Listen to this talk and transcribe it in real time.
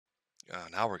Oh,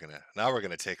 now we're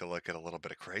gonna take a look at a little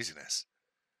bit of craziness.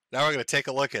 Now we're gonna take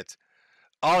a look at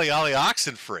Ollie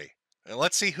Oxenfree, and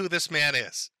let's see who this man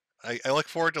is. I look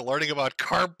forward to learning about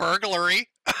car burglary.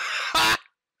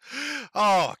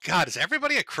 Oh God, is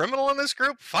everybody a criminal in this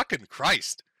group? Fucking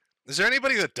Christ! Is there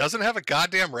anybody that doesn't have a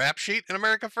goddamn rap sheet in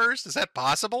America First? Is that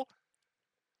possible?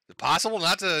 Is it possible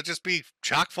not to just be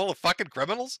chock full of fucking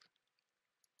criminals?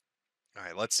 All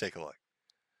right, let's take a look.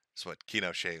 That's what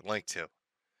Keno Shea linked to.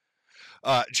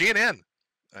 GNN,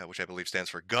 which I believe stands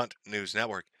for Gunt News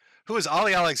Network, who is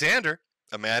Ollie Alexander,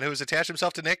 a man who has attached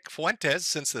himself to Nick Fuentes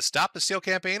since the Stop the Steal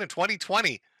campaign in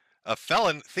 2020, a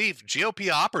felon, thief,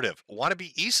 GOP operative,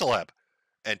 wannabe e-celeb,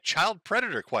 and child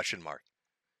predator, question mark.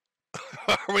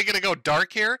 Are we going to go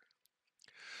dark here?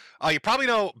 You probably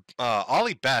know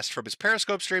Ollie best from his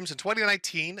Periscope streams in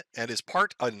 2019 and his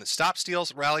part on the Stop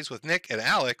Steal's rallies with Nick and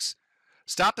Alex.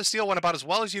 Stop the Steal went about as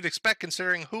well as you'd expect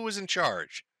considering who was in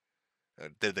charge.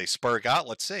 Did they spurg out?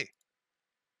 Let's see.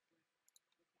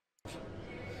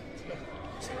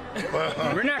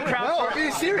 We're not crowd.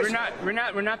 Be serious. We're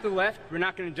not the left. We're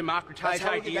not going to democratize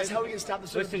ideas. That's how we can stop the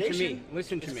certification.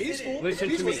 Listen to me. Peaceful. Listen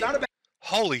to me. It's not about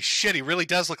Holy shit, he really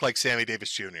does look like Sammy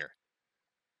Davis Jr.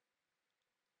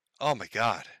 Oh my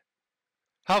God.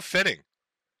 How fitting.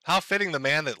 How fitting the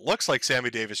man that looks like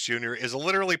Sammy Davis Jr. is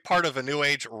literally part of a new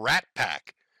age rat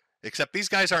pack. Except these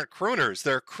guys aren't crooners,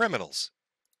 they're criminals.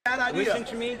 bad idea. Listen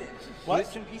to me. What?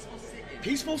 Listen.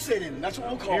 Peaceful sit-in. That's what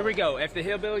we'll call Here we it. go. If the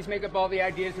hillbillies make up all the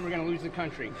ideas, then we're going to lose the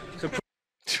country. So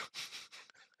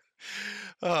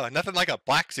Nothing like a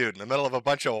black dude in the middle of a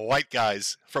bunch of white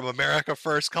guys from America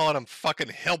First calling them fucking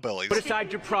hillbillies. put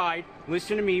aside your pride.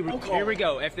 Listen to me. Here we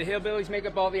go. If the hillbillies make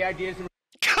up all the ideas, then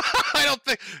I don't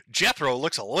think Jethro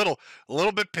looks a little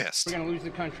bit pissed. we're going to lose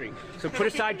the country. So put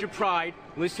aside your pride.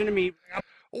 Listen to me.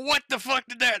 What the fuck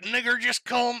did that nigger just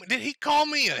call me? Did he call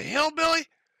me a hillbilly?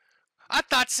 I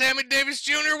thought Sammy Davis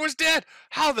Jr. was dead.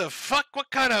 How the fuck? What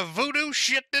kind of voodoo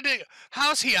shit did he?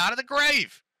 How's he out of the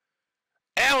grave?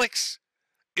 Alex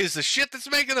is the shit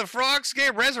that's making the frogs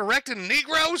get resurrected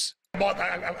Negroes? I've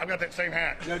got that same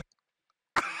hat.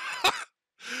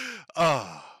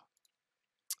 Oh.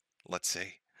 Let's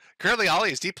see. Currently,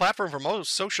 Ollie is deplatformed from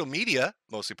most social media,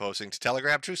 mostly posting to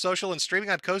Telegram, True Social, and streaming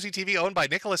on Cozy TV, owned by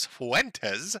Nicholas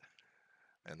Fuentes.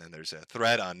 And then there's a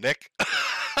thread on Nick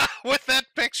with that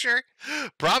picture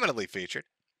prominently featured.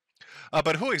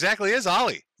 But who exactly is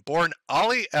Ollie? Born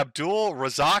Ali Abdul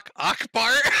Razak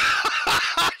Akbar?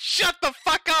 Shut the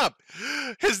fuck up!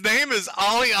 His name is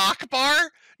Ali Akbar?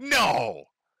 No!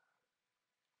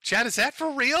 Chad, is that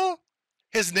for real?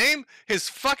 His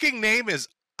fucking name is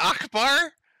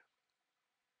Akbar?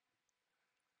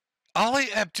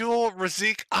 Ali Abdul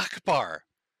Razak Akbar.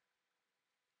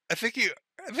 I think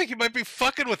you might be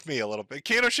fucking with me a little bit.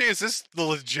 Kate O'Shea, is this the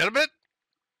legitimate?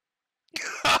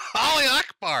 Ali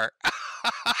Akbar.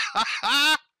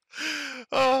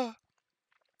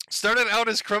 Started out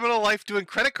his criminal life doing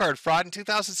credit card fraud in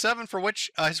 2007, for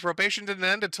which his probation didn't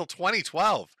end until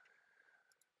 2012.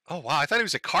 Oh, wow. I thought he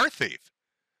was a car thief.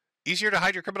 Easier to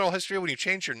hide your criminal history when you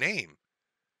change your name.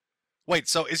 Wait,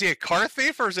 so is he a car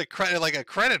thief or is it like a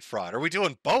credit fraud? Are we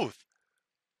doing both?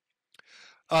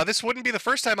 This wouldn't be the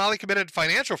first time Ollie committed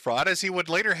financial fraud, as he would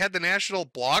later head the National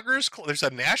Bloggers Club. There's a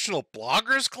National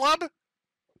Bloggers Club?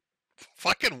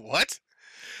 Fucking what?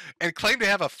 And claimed to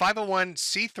have a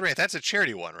 501c3. That's a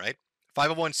charity one, right?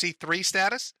 501c3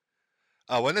 status?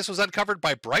 When this was uncovered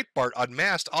by Breitbart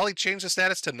Unmasked, Ollie changed the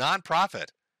status to nonprofit.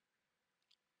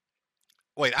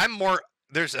 Wait,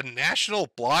 there's a National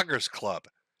Bloggers Club.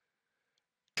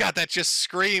 God, that just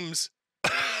screams...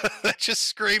 that just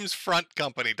screams front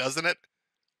company, doesn't it?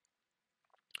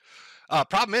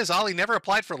 Problem is, Ollie never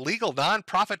applied for legal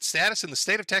nonprofit status, and the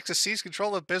state of Texas seized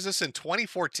control of business in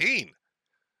 2014.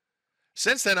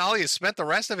 Since then, Ollie has spent the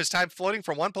rest of his time floating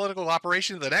from one political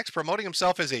operation to the next, promoting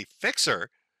himself as a fixer,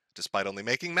 despite only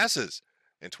making messes.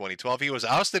 In 2012, he was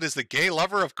ousted as the gay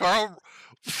lover of Carl...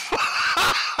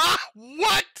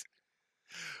 What?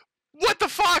 What the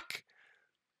fuck?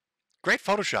 Great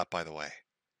Photoshop, by the way.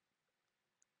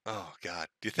 Oh God!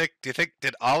 Do you think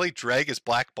did Ollie drag his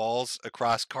black balls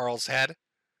across Carl's head?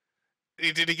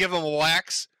 Did he give him a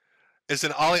wax? Is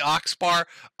an Ollie Akbar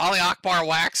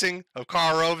waxing of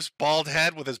Karl Rove's bald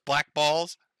head with his black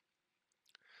balls?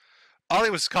 Ollie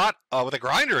was caught with a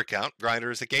Grindr account.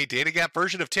 Grindr is a gay dating app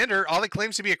version of Tinder. Ollie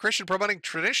claims to be a Christian promoting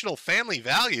traditional family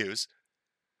values.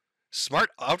 Smart,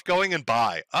 outgoing, and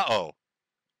bi. Uh-oh.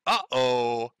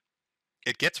 Uh-oh.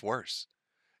 It gets worse.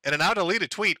 In a now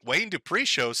deleted tweet, Wayne Dupree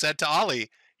Show said to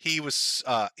Ollie he was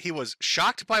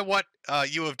shocked by what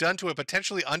you have done to a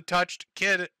potentially untouched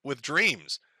kid with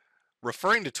dreams.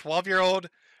 referring to 12-year-old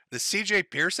the CJ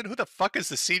Pearson. Who the fuck is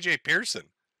the CJ Pearson?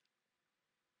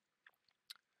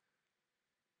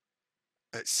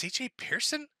 CJ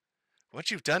Pearson?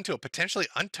 What you've done to a potentially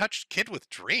untouched kid with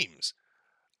dreams.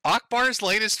 Akbar's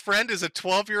latest friend is a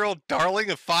 12-year-old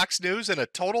darling of Fox News and a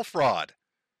total fraud.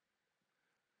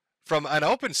 From an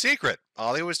open secret,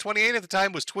 Ollie, who was 28 at the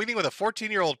time, was tweeting with a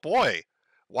 14-year-old boy.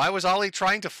 Why was Ollie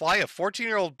trying to fly a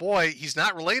 14-year-old boy he's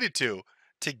not related to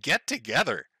get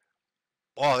together?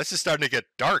 Oh, this is starting to get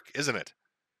dark, isn't it?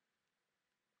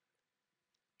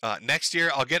 Next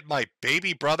year, I'll get my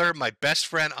baby brother, my best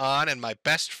friend on, and my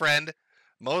best friend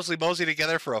Mosley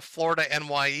together for a Florida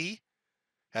NYE.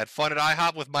 Had fun at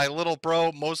IHOP with my little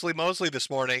bro Mosley this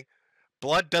morning.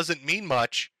 Blood doesn't mean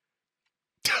much.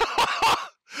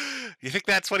 You think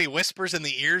that's what he whispers in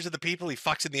the ears of the people he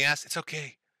fucks in the ass? It's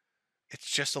okay.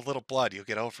 It's just a little blood. You'll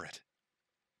get over it.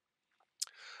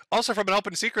 Also from an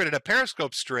open secret at a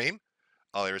Periscope stream,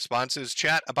 Ollie responds to his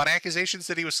chat about accusations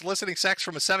that he was soliciting sex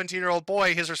from a 17-year-old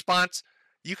boy. His response,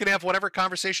 you can have whatever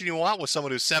conversation you want with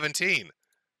someone who's 17.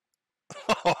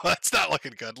 Oh, that's not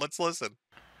looking good. Let's listen.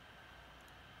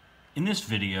 In this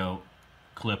video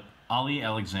clip, Ali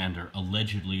Alexander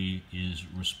allegedly is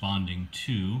responding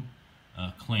to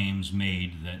claims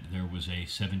made that there was a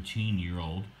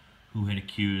 17-year-old who had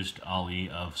accused Ali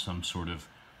of some sort of,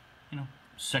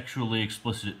 sexually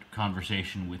explicit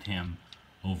conversation with him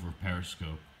over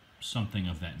Periscope, something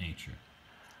of that nature.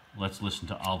 Let's listen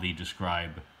to Ali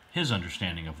describe his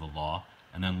understanding of the law,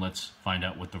 and then let's find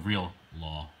out what the real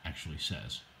law actually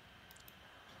says.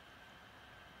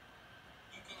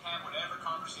 You can have whatever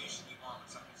conversation you want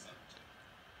with someone who's 17.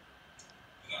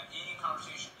 You can have any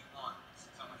conversation you want with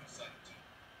someone who's 17.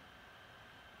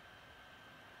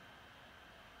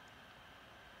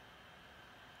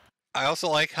 I also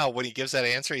like how when he gives that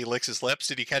answer, he licks his lips.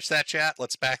 Did you catch that, chat?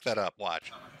 Let's back that up.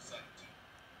 Watch.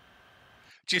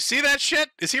 Did you see that shit?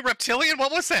 Is he reptilian?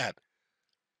 What was that?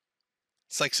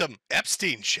 It's like some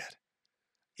Epstein shit.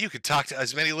 You could talk to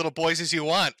as many little boys as you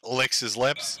want. Licks his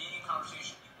lips. Any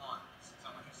conversation you want with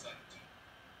someone who's 17.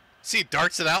 See, he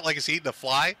darts it out like he's eating a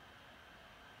fly.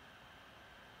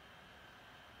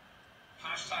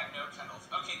 Hashtag no cuddles.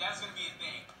 Okay, that's going to be a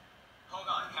thing. Hold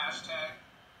on. Hashtag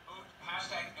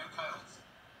no cuddles.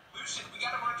 Lucian, we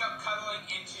got to work up cuddling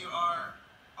into our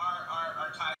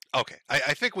title. Okay,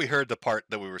 I think we heard the part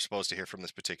that we were supposed to hear from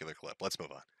this particular clip. Let's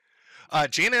move on.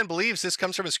 JNN believes this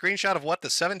comes from a screenshot of what the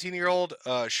 17-year-old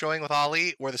showing with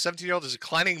Ali, where the 17-year-old is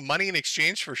declining money in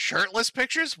exchange for shirtless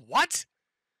pictures? What?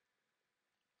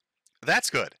 That's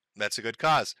good. That's a good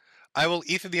cause. I will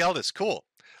Ethan the eldest. Cool.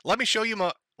 Let me show you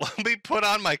let me put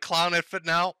on my clown outfit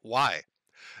now. Why?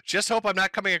 Just hope I'm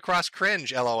not coming across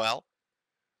cringe, LOL.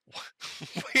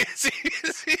 Is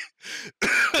he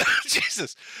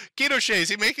Jesus. Keto Shay, is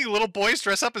he making little boys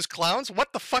dress up as clowns?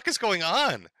 What the fuck is going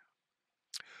on?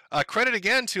 Credit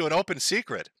again to an open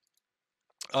secret.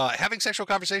 Having sexual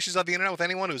conversations on the internet with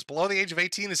anyone who's below the age of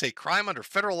 18 is a crime under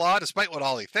federal law, despite what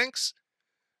Ollie thinks.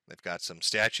 They've got some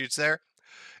statutes there.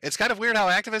 It's kind of weird how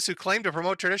activists who claim to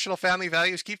promote traditional family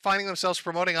values keep finding themselves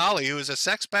promoting Ollie, who is a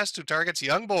sex pest who targets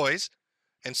young boys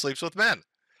and sleeps with men.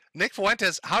 Nick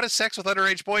Fuentes, how does sex with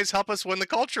underage boys help us win the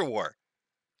culture war?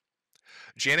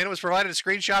 JNN was provided a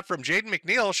screenshot from Jaden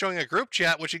McNeil showing a group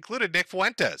chat which included Nick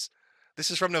Fuentes.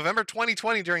 This is from November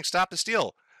 2020 during Stop the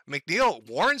Steal. McNeil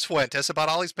warns Fuentes about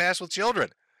Ollie's past with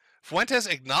children. Fuentes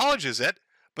acknowledges it,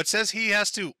 but says he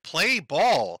has to play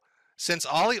ball since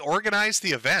Ollie organized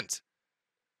the event.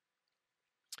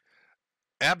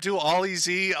 Abdul Ali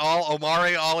Z, Al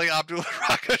Omari, Ali Abdul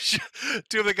Rakash,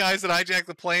 two of the guys that hijacked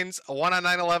the planes, one on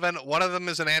 9/11, one of them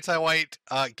is an anti-white,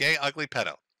 gay, ugly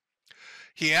pedo.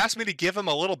 He asked me to give him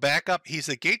a little backup. He's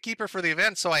the gatekeeper for the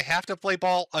event, so I have to play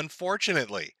ball,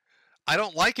 unfortunately. I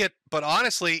don't like it, but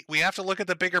honestly, we have to look at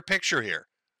the bigger picture here.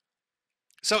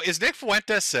 So is Nick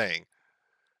Fuentes saying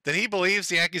that he believes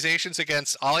the accusations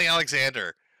against Ollie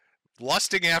Alexander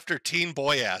lusting after teen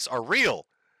boy ass are real,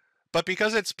 but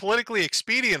because it's politically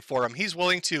expedient for him, he's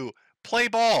willing to play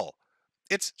ball?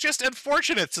 It's just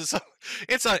unfortunate.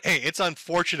 It's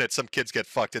unfortunate some kids get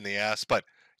fucked in the ass, but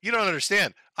you don't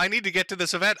understand. I need to get to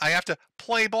this event. I have to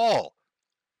play ball.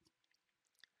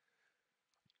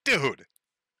 Dude.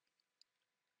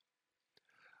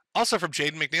 Also from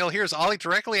Jaden McNeil, here's Ollie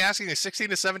directly asking a 16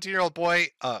 to 17-year-old boy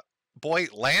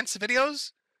Lance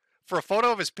videos for a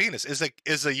photo of his penis. Is the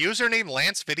username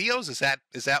Lance Videos? Is that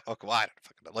okay, well, I don't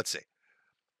fucking know. Let's see.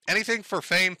 Anything for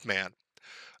fame, man.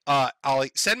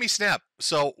 Ollie, send me snap.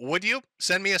 So would you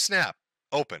send me a snap?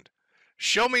 Opened.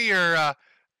 Show me your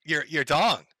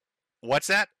dong. What's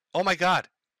that? Oh my god.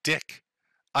 Dick.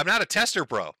 I'm not a tester,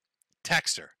 bro.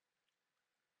 Texter.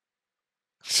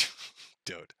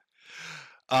 Dude.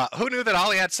 Who knew that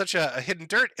Ollie had such a hidden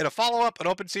dirt? In a follow-up, an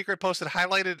open secret posted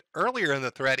highlighted earlier in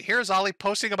the thread. Here's Ollie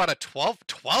posting about a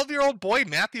 12-year-old boy,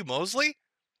 Matthew Mosley?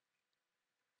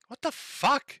 What the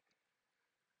fuck?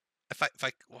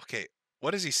 Okay,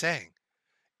 what is he saying?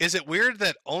 Is it weird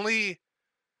that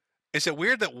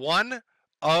one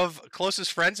of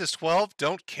closest friends is 12?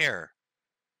 Don't care.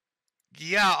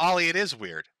 Yeah, Ollie, it is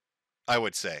weird, I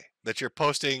would say, that you're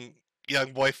posting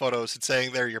young boy photos and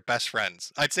saying they're your best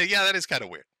friends. I'd say, yeah, that is kind of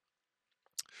weird.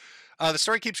 The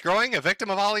story keeps growing. A victim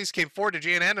of Ollie's came forward to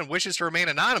JNN and wishes to remain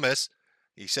anonymous.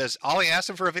 He says Ollie asked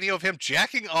him for a video of him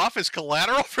jacking off as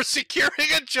collateral for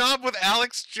securing a job with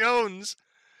Alex Jones.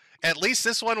 At least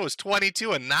this one was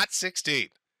 22 and not 16.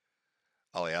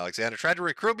 Ollie Alexander tried to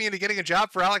recruit me into getting a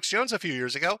job for Alex Jones a few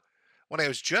years ago when I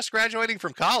was just graduating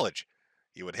from college.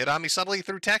 He would hit on me subtly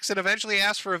through text and eventually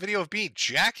ask for a video of me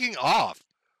jacking off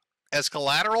as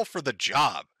collateral for the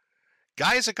job.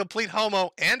 Guy is a complete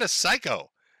homo and a psycho.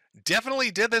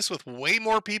 Definitely did this with way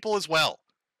more people as well.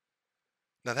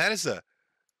 Now that is the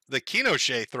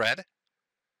Kinoche thread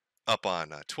up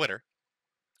on Twitter.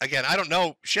 Again, I don't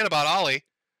know shit about Ollie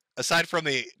aside from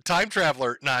the time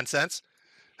traveler nonsense.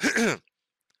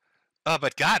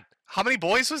 But God, how many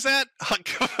boys was that?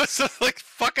 Was it like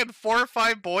fucking 4 or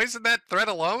 5 boys in that thread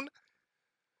alone?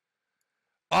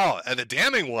 Oh, and the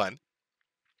damning one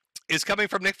is coming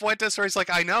from Nick Fuentes, where he's like,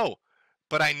 I know,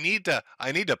 but I need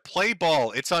to play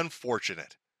ball. It's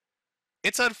unfortunate.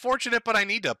 It's unfortunate, but I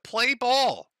need to play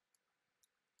ball.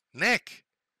 Nick,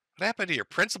 what happened to your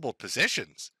principal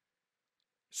positions?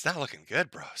 It's not looking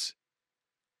good, bros.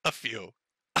 A few.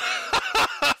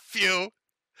 A few.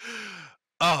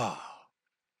 Oh.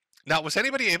 Now, was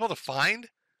anybody able to find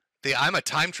the I'm a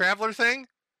time traveler thing?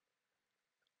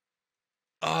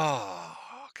 Oh,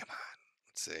 come on.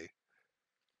 Let's see.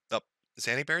 Oh,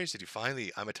 Zanny Berries, did you find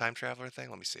the I'm a time traveler thing?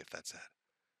 Let me see if that's it.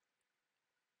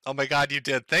 Oh my God, you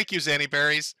did. Thank you, Zanny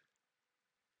Berries.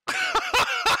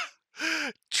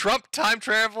 Trump time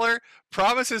traveler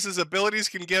promises his abilities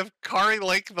can give Kari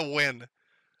Lake the win.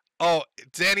 Oh,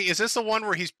 Zanny, is this the one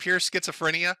where he's pure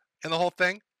schizophrenia in the whole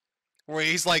thing? Where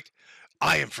he's like,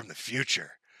 I am from the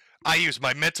future. I use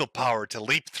my mental power to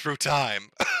leap through time.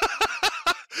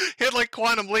 He had like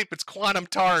quantum leap. It's quantum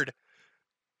tard.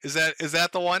 Is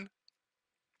that the one?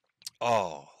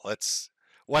 Oh,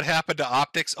 what happened to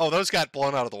optics? Oh, those got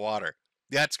blown out of the water.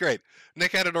 Yeah, it's great.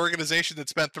 Nick had an organization that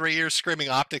spent 3 years screaming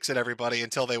optics at everybody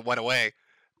until they went away,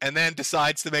 and then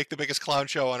decides to make the biggest clown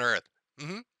show on earth.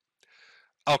 Mm-hmm.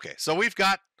 Okay, so we've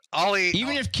got Ollie.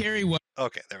 Even if Carrie was.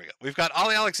 Okay, there we go. We've got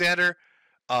Ollie Alexander,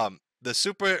 the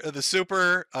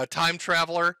super time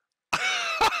traveler,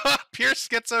 pure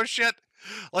schizo shit.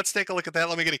 Let's take a look at that.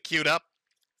 Let me get it queued up.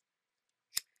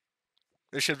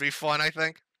 This should be fun, I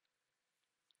think.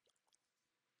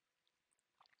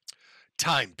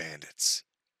 Time Bandits.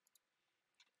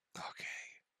 Okay.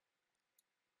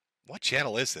 What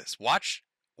channel is this? Watch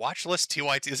list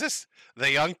TYT. Is this the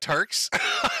Young Turks?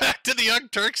 Did the Young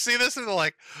Turks see this and they're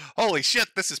like, holy shit,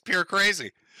 this is pure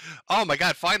crazy. Oh my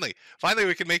God, finally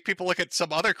we can make people look at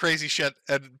some other crazy shit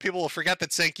and people will forget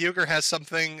that St. Uger has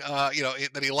something,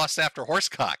 that he lusts after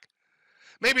horsecock.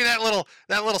 Maybe that little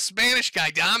Spanish guy,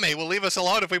 Dame, will leave us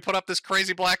alone if we put up this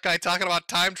crazy black guy talking about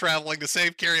time traveling to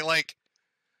save Kari Lake.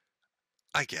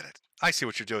 I get it. I see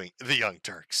what you're doing, the Young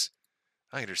Turks.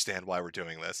 I understand why we're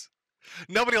doing this.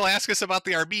 Nobody will ask us about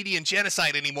the Armenian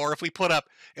genocide anymore if we put up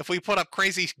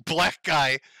crazy black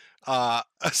guy, a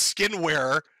skin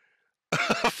wearer,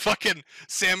 fucking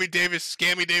Scammy Davis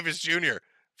Jr.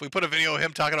 If we put a video of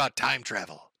him talking about time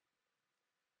travel.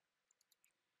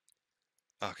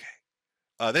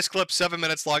 Okay. This clip's 7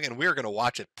 minutes long, and we're going to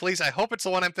watch it. Please, I hope it's the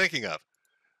one I'm thinking of,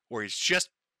 where he's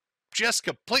just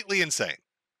completely insane.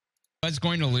 Was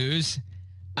going to lose,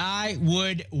 I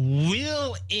would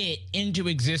will it into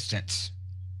existence.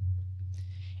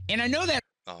 And I know that.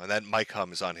 Oh, and that mic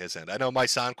hum is on his end. I know my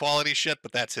sound quality shit,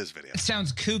 but that's his video. It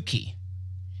sounds kooky.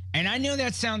 And I know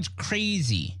that sounds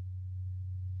crazy.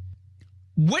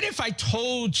 What if I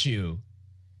told you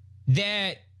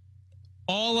that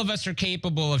all of us are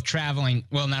capable of traveling?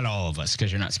 Well, not all of us,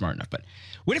 because you're not smart enough. But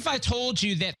what if I told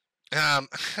you that?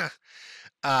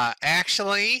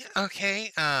 Actually,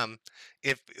 okay.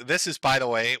 If this is, by the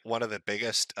way, one of the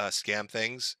biggest scam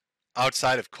things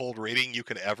outside of cold reading you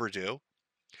could ever do.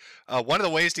 One of the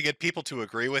ways to get people to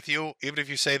agree with you, even if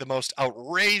you say the most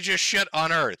outrageous shit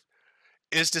on earth,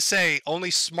 is to say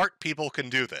only smart people can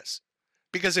do this.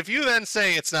 Because if you then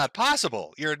say it's not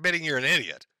possible, you're admitting you're an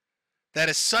idiot. That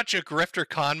is such a grifter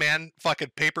con man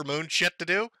fucking paper moon shit to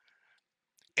do.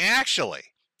 Actually,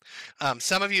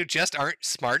 Some of you just aren't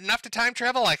smart enough to time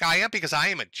travel like I am because I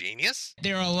am a genius.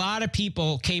 There are a lot of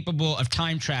people capable of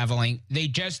time traveling. They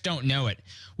just don't know it.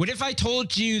 What if I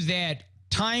told you that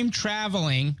time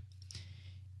traveling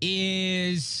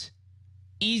is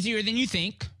easier than you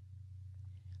think?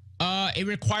 It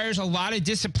requires a lot of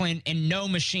discipline and no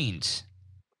machines.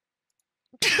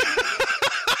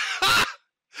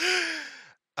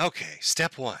 Okay,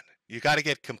 step one. You got to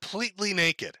get completely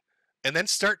naked and then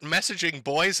start messaging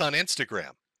boys on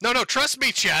Instagram. No, trust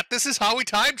me, chat. This is how we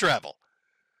time travel.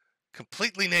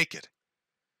 Completely naked.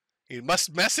 You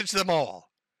must message them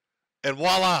all. And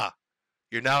voila,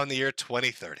 you're now in the year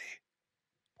 2030.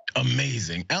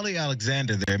 Amazing. Ellie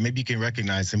Alexander there. Maybe you can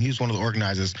recognize him. He was one of the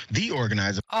organizers. The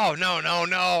organizer. Oh, no.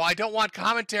 I don't want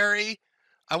commentary.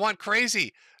 I want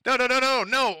crazy. No.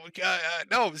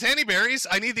 Zanny berries.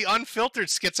 I need the unfiltered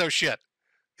schizo shit.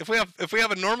 If we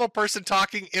have a normal person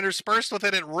talking interspersed with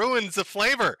it, it ruins the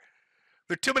flavor.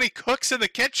 There are too many cooks in the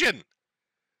kitchen.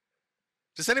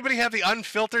 Does anybody have the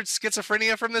unfiltered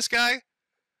schizophrenia from this guy?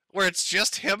 Where it's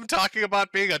just him talking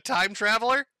about being a time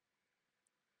traveler?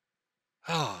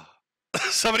 Oh.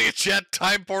 Somebody in chat,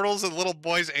 time portals and little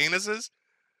boys' anuses?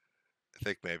 I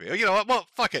think maybe. You know what? Well,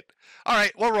 fuck it. All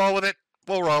right, we'll roll with it.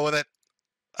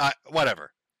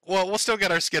 Whatever. We'll still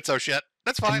get our schizo shit.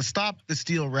 That's fine. From the Stop the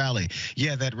Steal rally.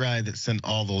 Yeah, that rally that sent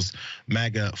all those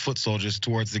MAGA foot soldiers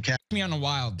towards the Catch me on a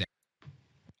wild day.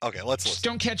 Okay, let's listen. Just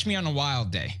don't catch me on a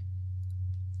wild day.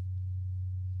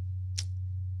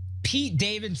 Pete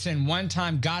Davidson one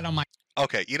time got on my...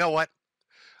 Okay, you know what?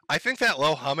 I think that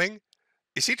low humming,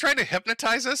 is he trying to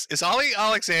hypnotize us? Is Ollie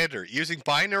Alexander using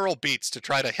binaural beats to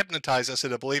try to hypnotize us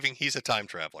into believing he's a time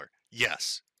traveler?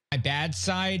 Yes. My bad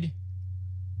side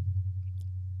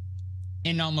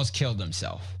and almost killed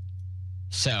himself.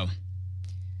 So,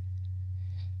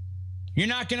 you're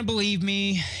not going to believe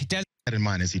me. It doesn't... That in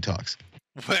mind as he talks.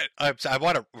 But I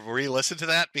want to re-listen to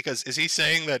that because is he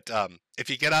saying that if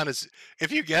you get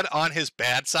on his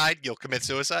bad side, you'll commit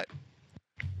suicide?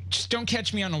 Just don't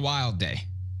catch me on a wild day.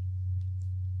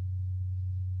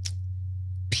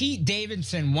 Pete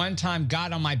Davidson one time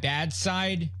got on my bad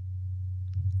side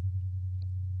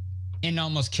and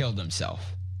almost killed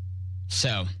himself.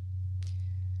 So,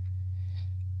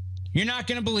 you're not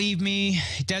going to believe me.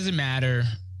 It doesn't matter.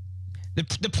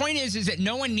 The point is that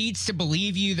no one needs to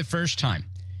believe you the first time.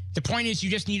 The point is you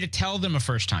just need to tell them a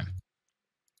first time.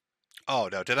 Oh,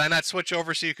 no. Did I not switch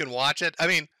over so you can watch it? I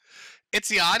mean, it's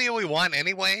the audio we want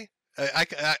anyway.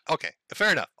 Okay,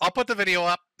 fair enough. I'll put the video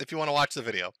up if you want to watch the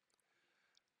video.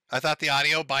 I thought the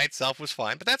audio by itself was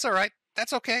fine, but that's all right.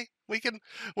 That's okay. We can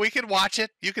watch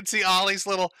it. You can see Ollie's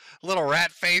little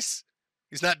rat face.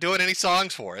 He's not doing any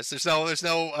songs for us. There's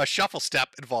no shuffle step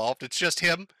involved. It's just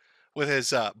him with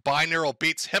his binaural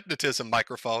beats hypnotism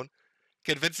microphone,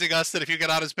 convincing us that if you get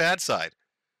on his bad side,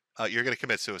 you're going to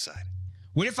commit suicide.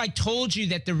 What if I told you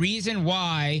that the reason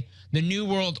why the New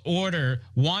World Order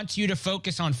wants you to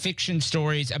focus on fiction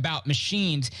stories about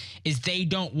machines is they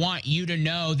don't want you to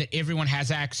know that everyone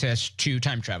has access to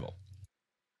time travel?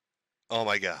 Oh,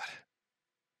 my God.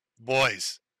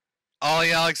 Boys,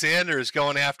 Ollie Alexander is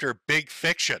going after big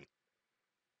fiction.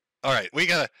 All right,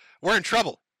 we're in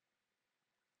trouble.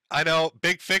 I know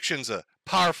big fiction's a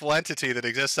powerful entity that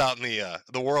exists out in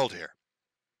the world here.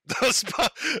 Those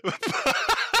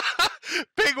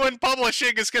Penguin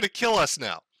Publishing is going to kill us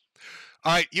now.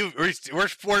 All right,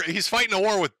 he's fighting a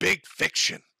war with big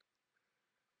fiction.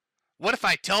 What if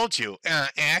I told you,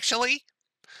 actually,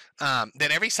 that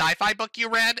every sci-fi book you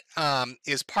read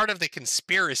is part of the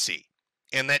conspiracy,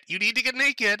 and that you need to get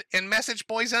naked and message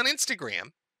boys on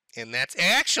Instagram, and that's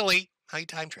actually how you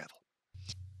time travel.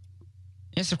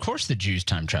 Yes, of course the Jews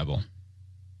time travel.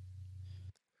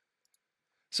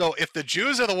 So if the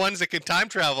Jews are the ones that can time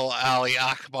travel, Ali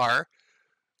Akbar,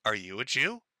 are you a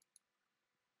Jew?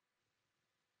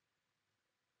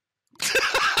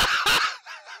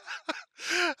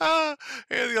 And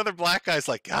the other black guy's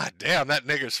like, God damn, that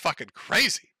nigger's fucking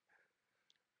crazy.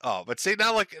 Oh, but see,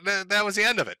 now look, that was the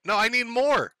end of it. No, I need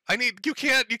more. You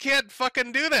can't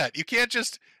fucking do that. You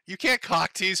can't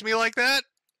cock tease me like that.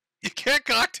 You can't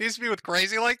cock tease me with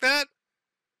crazy like that.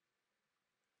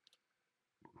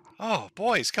 Oh,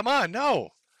 boys, come on,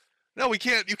 no, we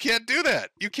can't. You can't do that.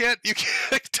 You can't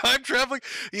time traveling.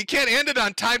 You can't end it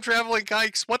on time traveling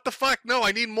kikes. What the fuck? No,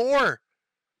 I need more.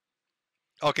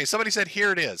 Okay, somebody said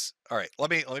here it is. All right,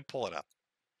 let me pull it up.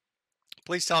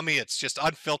 Please tell me it's just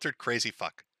unfiltered crazy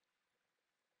fuck.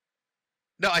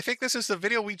 No, I think this is the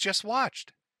video we just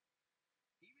watched.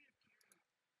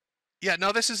 Yeah,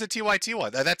 no, this is the TYT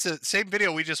one. That's the same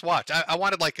video we just watched. I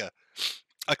wanted like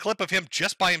a clip of him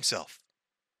just by himself.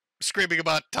 screaming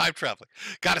about time traveling.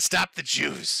 Got to stop the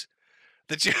Jews.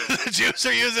 The Jews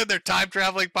are using their time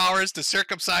traveling powers to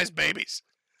circumcise babies.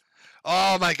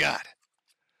 Oh my God.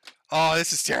 Oh,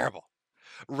 this is terrible.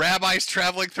 Rabbis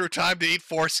traveling through time to eat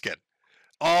foreskin.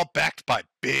 All backed by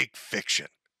big fiction.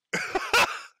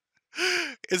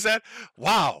 Is that?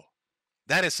 Wow.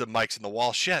 That is some mics in the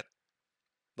wall shit,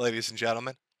 ladies and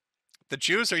gentlemen. The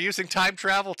Jews are using time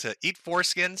travel to eat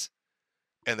foreskins,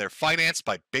 and they're financed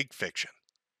by big fiction.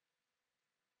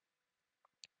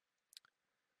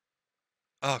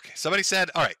 Okay, somebody said,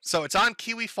 all right, so it's on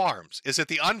Kiwi Farms. Is it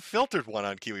the unfiltered one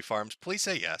on Kiwi Farms? Please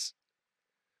say yes.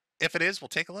 If it is, we'll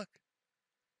take a look.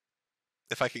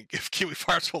 If Kiwi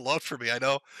Farms will load for me, I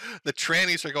know the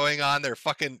trannies are going on their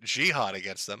fucking jihad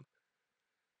against them.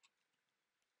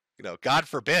 You know, God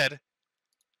forbid.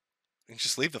 You can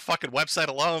just leave the fucking website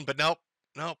alone, but nope.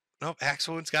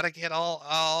 Axwound's got to get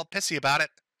all pissy about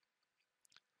it.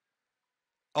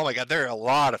 Oh my God, there are a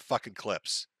lot of fucking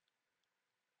clips.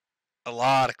 A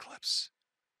lot of clips.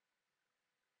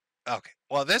 Okay,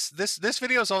 well, this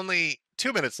video is only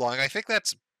 2 minutes long. I think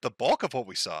that's the bulk of what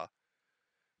we saw.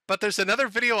 But there's another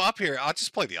video up here. I'll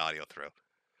just play the audio through.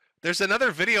 There's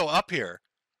another video up here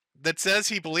that says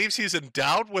he believes he's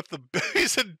endowed with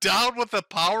the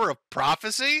power of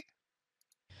prophecy.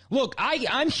 Look,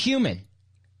 I'm human.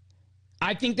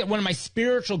 I think that one of my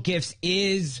spiritual gifts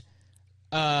is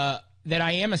that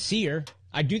I am a seer.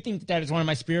 I do think that is one of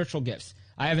my spiritual gifts.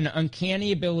 I have an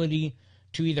uncanny ability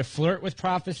to either flirt with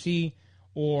prophecy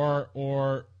or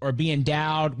be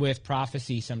endowed with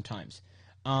prophecy sometimes.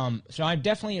 So I'm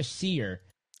definitely a seer.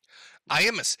 I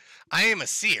am a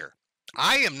seer.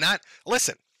 I am not.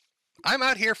 Listen, I'm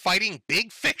out here fighting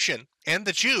big fiction and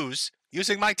the Jews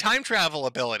using my time travel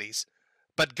abilities.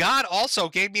 But God also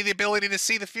gave me the ability to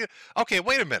see the future. Okay,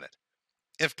 wait a minute.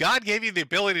 If God gave you the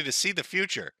ability to see the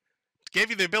future, gave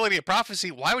you the ability of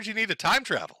prophecy, why would you need to time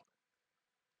travel?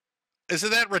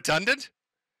 Isn't that redundant?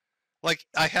 Like,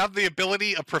 I have the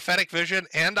ability of prophetic vision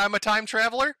and I'm a time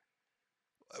traveler?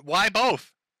 Why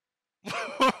both?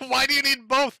 Why do you need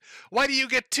both? Why do you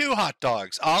get 2 hot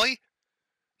dogs, Ollie?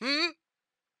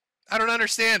 I don't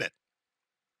understand it.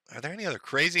 Are there any other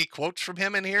crazy quotes from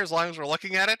him in here as long as we're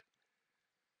looking at it?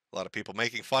 A lot of people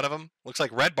making fun of him. Looks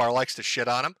like Red Bar likes to shit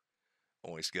on him.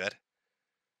 Always good.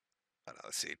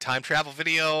 Let's see. Time travel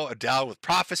video, endowed with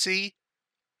prophecy.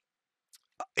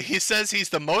 He says he's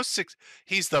the most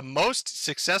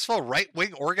successful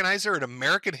right-wing organizer in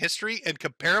American history and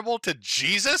comparable to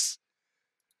Jesus?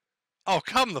 Oh,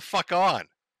 come the fuck on.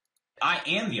 I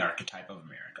am the archetype of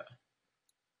America.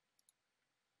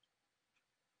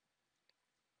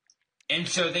 And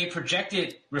so they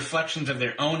projected reflections of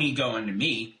their own ego onto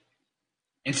me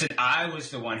and said I was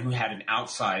the one who had an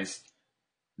outsized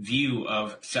view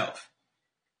of self,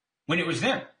 when it was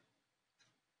them.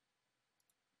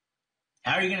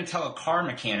 How are you going to tell a car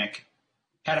mechanic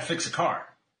how to fix a car?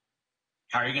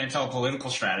 How are you going to tell a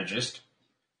political strategist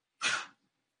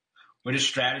what is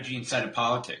strategy inside of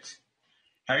politics?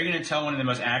 How are you going to tell one of the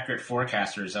most accurate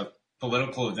forecasters of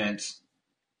political events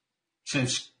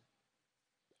since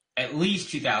at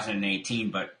least 2018,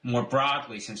 but more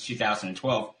broadly since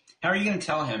 2012? How are you going to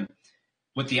tell him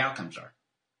what the outcomes are?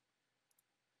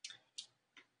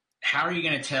 How are you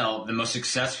going to tell the most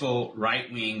successful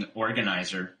right-wing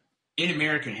organizer in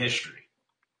American history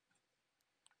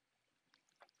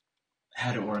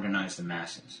how to organize the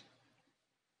masses?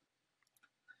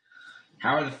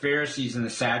 How are the Pharisees and the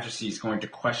Sadducees going to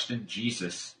question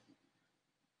Jesus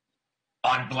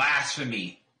on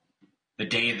blasphemy the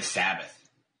day of the Sabbath?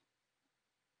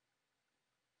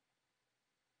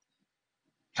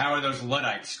 How are those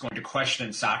Luddites going to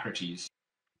question Socrates?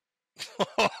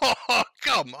 Oh,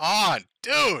 come on,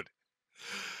 dude.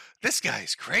 This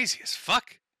guy's crazy as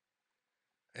fuck.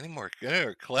 Any more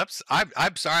clips?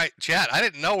 I'm sorry, chat. I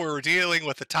didn't know we were dealing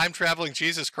with the time-traveling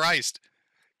Jesus Christ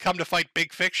come to fight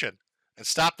big fiction and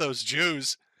stop those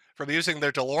Jews from using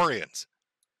their DeLoreans.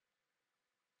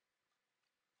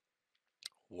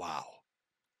 Wow.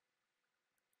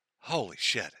 Holy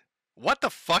shit. What the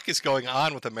fuck is going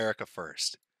on with America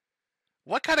First?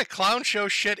 What kind of clown show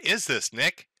shit is this,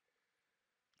 Nick?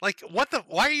 Like, why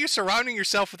are you surrounding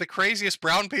yourself with the craziest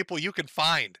brown people you can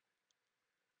find?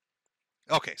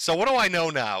 Okay, so what do I know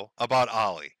now about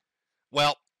Ollie?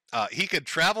 Well, he could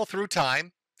travel through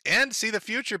time and see the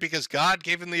future because God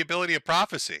gave him the ability of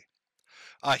prophecy.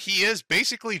 He is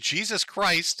basically Jesus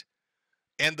Christ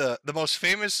and the most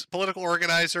famous political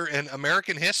organizer in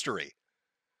American history.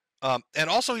 And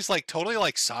also he's like totally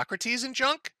like Socrates and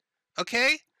junk.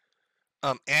 Okay?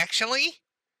 Actually,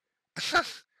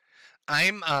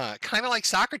 I'm kind of like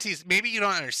Socrates. Maybe you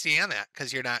don't understand that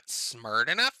because you're not smart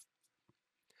enough.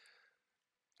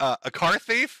 A car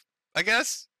thief, I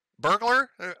guess. Burglar?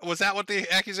 Was that what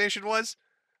the accusation was?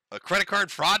 A credit card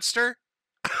fraudster?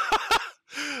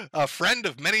 A friend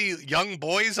of many young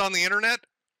boys on the internet?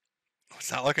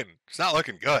 It's not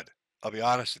looking good. I'll be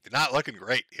honest with you. Not looking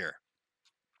great here.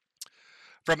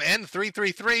 From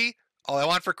N333, all I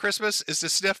want for Christmas is to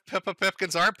sniff Pippa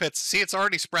Pipkin's armpits. See, it's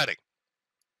already spreading.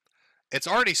 It's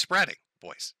already spreading,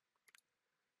 boys.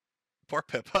 Poor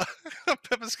Pippa.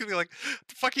 Pippa's going to be like, what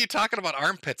the fuck are you talking about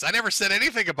armpits? I never said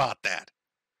anything about that.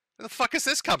 Where the fuck is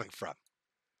this coming from?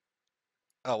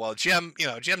 Oh, well, Jim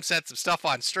said some stuff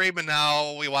on stream, and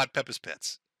now we want Pippa's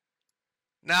pits.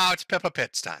 Now it's Pippa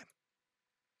Pits time.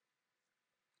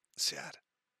 Sad.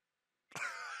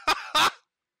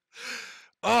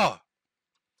 Oh.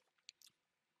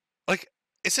 Like,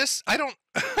 is this, I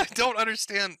don't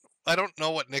understand. I don't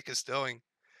know what Nick is doing.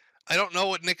 I don't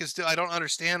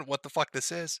understand what the fuck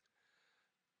this is.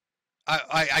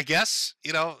 I guess,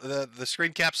 the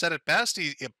screen cap said it best.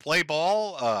 He play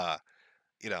ball,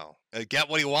 get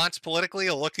what he wants politically.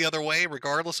 He'll look the other way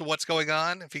regardless of what's going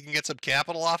on if he can get some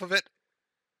capital off of it.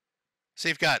 So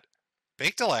you've got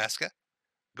Baked Alaska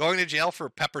going to jail for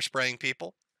pepper spraying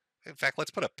people. In fact,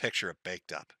 let's put a picture of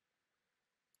Baked up.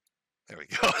 There we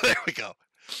go. There we go.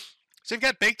 So you've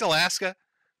got Baked Alaska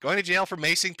going to jail for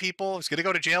macing people. He's going to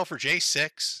go to jail for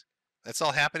J6. That's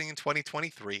all happening in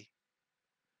 2023.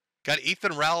 Got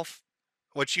Ethan Ralph,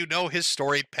 which his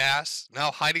storied past,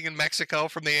 now hiding in Mexico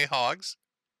from the A-Hogs.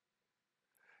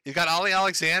 You've got Ollie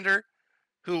Alexander,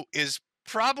 who is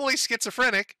probably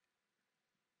schizophrenic,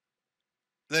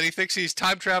 that he thinks he's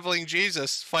time-traveling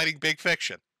Jesus fighting big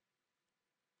fiction.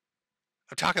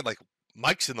 I'm talking like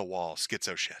Mike's in the wall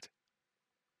schizo shit.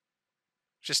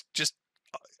 Just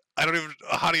I don't even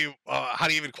how do you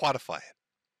even quantify it?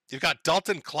 You've got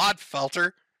Dalton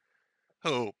Clodfelter,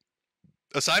 who,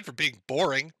 aside from being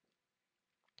boring,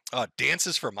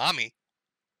 dances for mommy.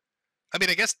 I mean,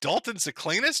 I guess Dalton's the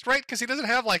cleanest, right? Because he doesn't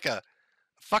have like a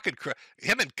fucking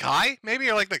him and Kai maybe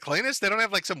are like the cleanest. They don't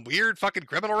have like some weird fucking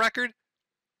criminal record.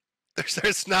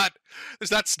 There's not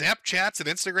Snapchats and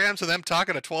Instagrams of them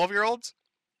talking to 12-year-olds.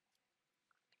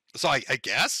 So I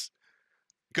guess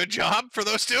good job for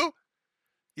those two.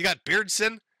 You got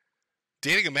Beardson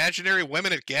dating imaginary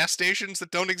women at gas stations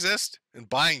that don't exist and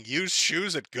buying used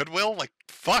shoes at Goodwill. Like,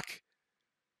 fuck.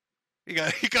 You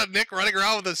got Nick running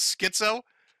around with a schizo,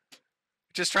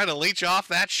 just trying to leech off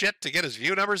that shit to get his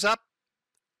view numbers up.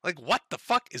 Like, what the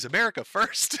fuck is America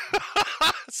first?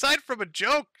 Aside from a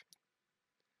joke.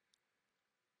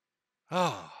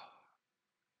 Oh.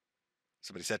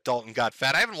 Somebody said Dalton got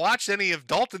fat. I haven't watched any of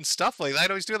Dalton's stuff lately. I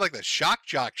know he's doing like the shock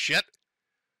jock shit.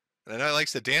 And I know he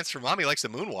likes to dance for mommy. He likes to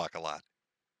moonwalk a lot.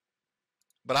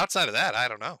 But outside of that, I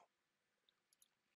don't know.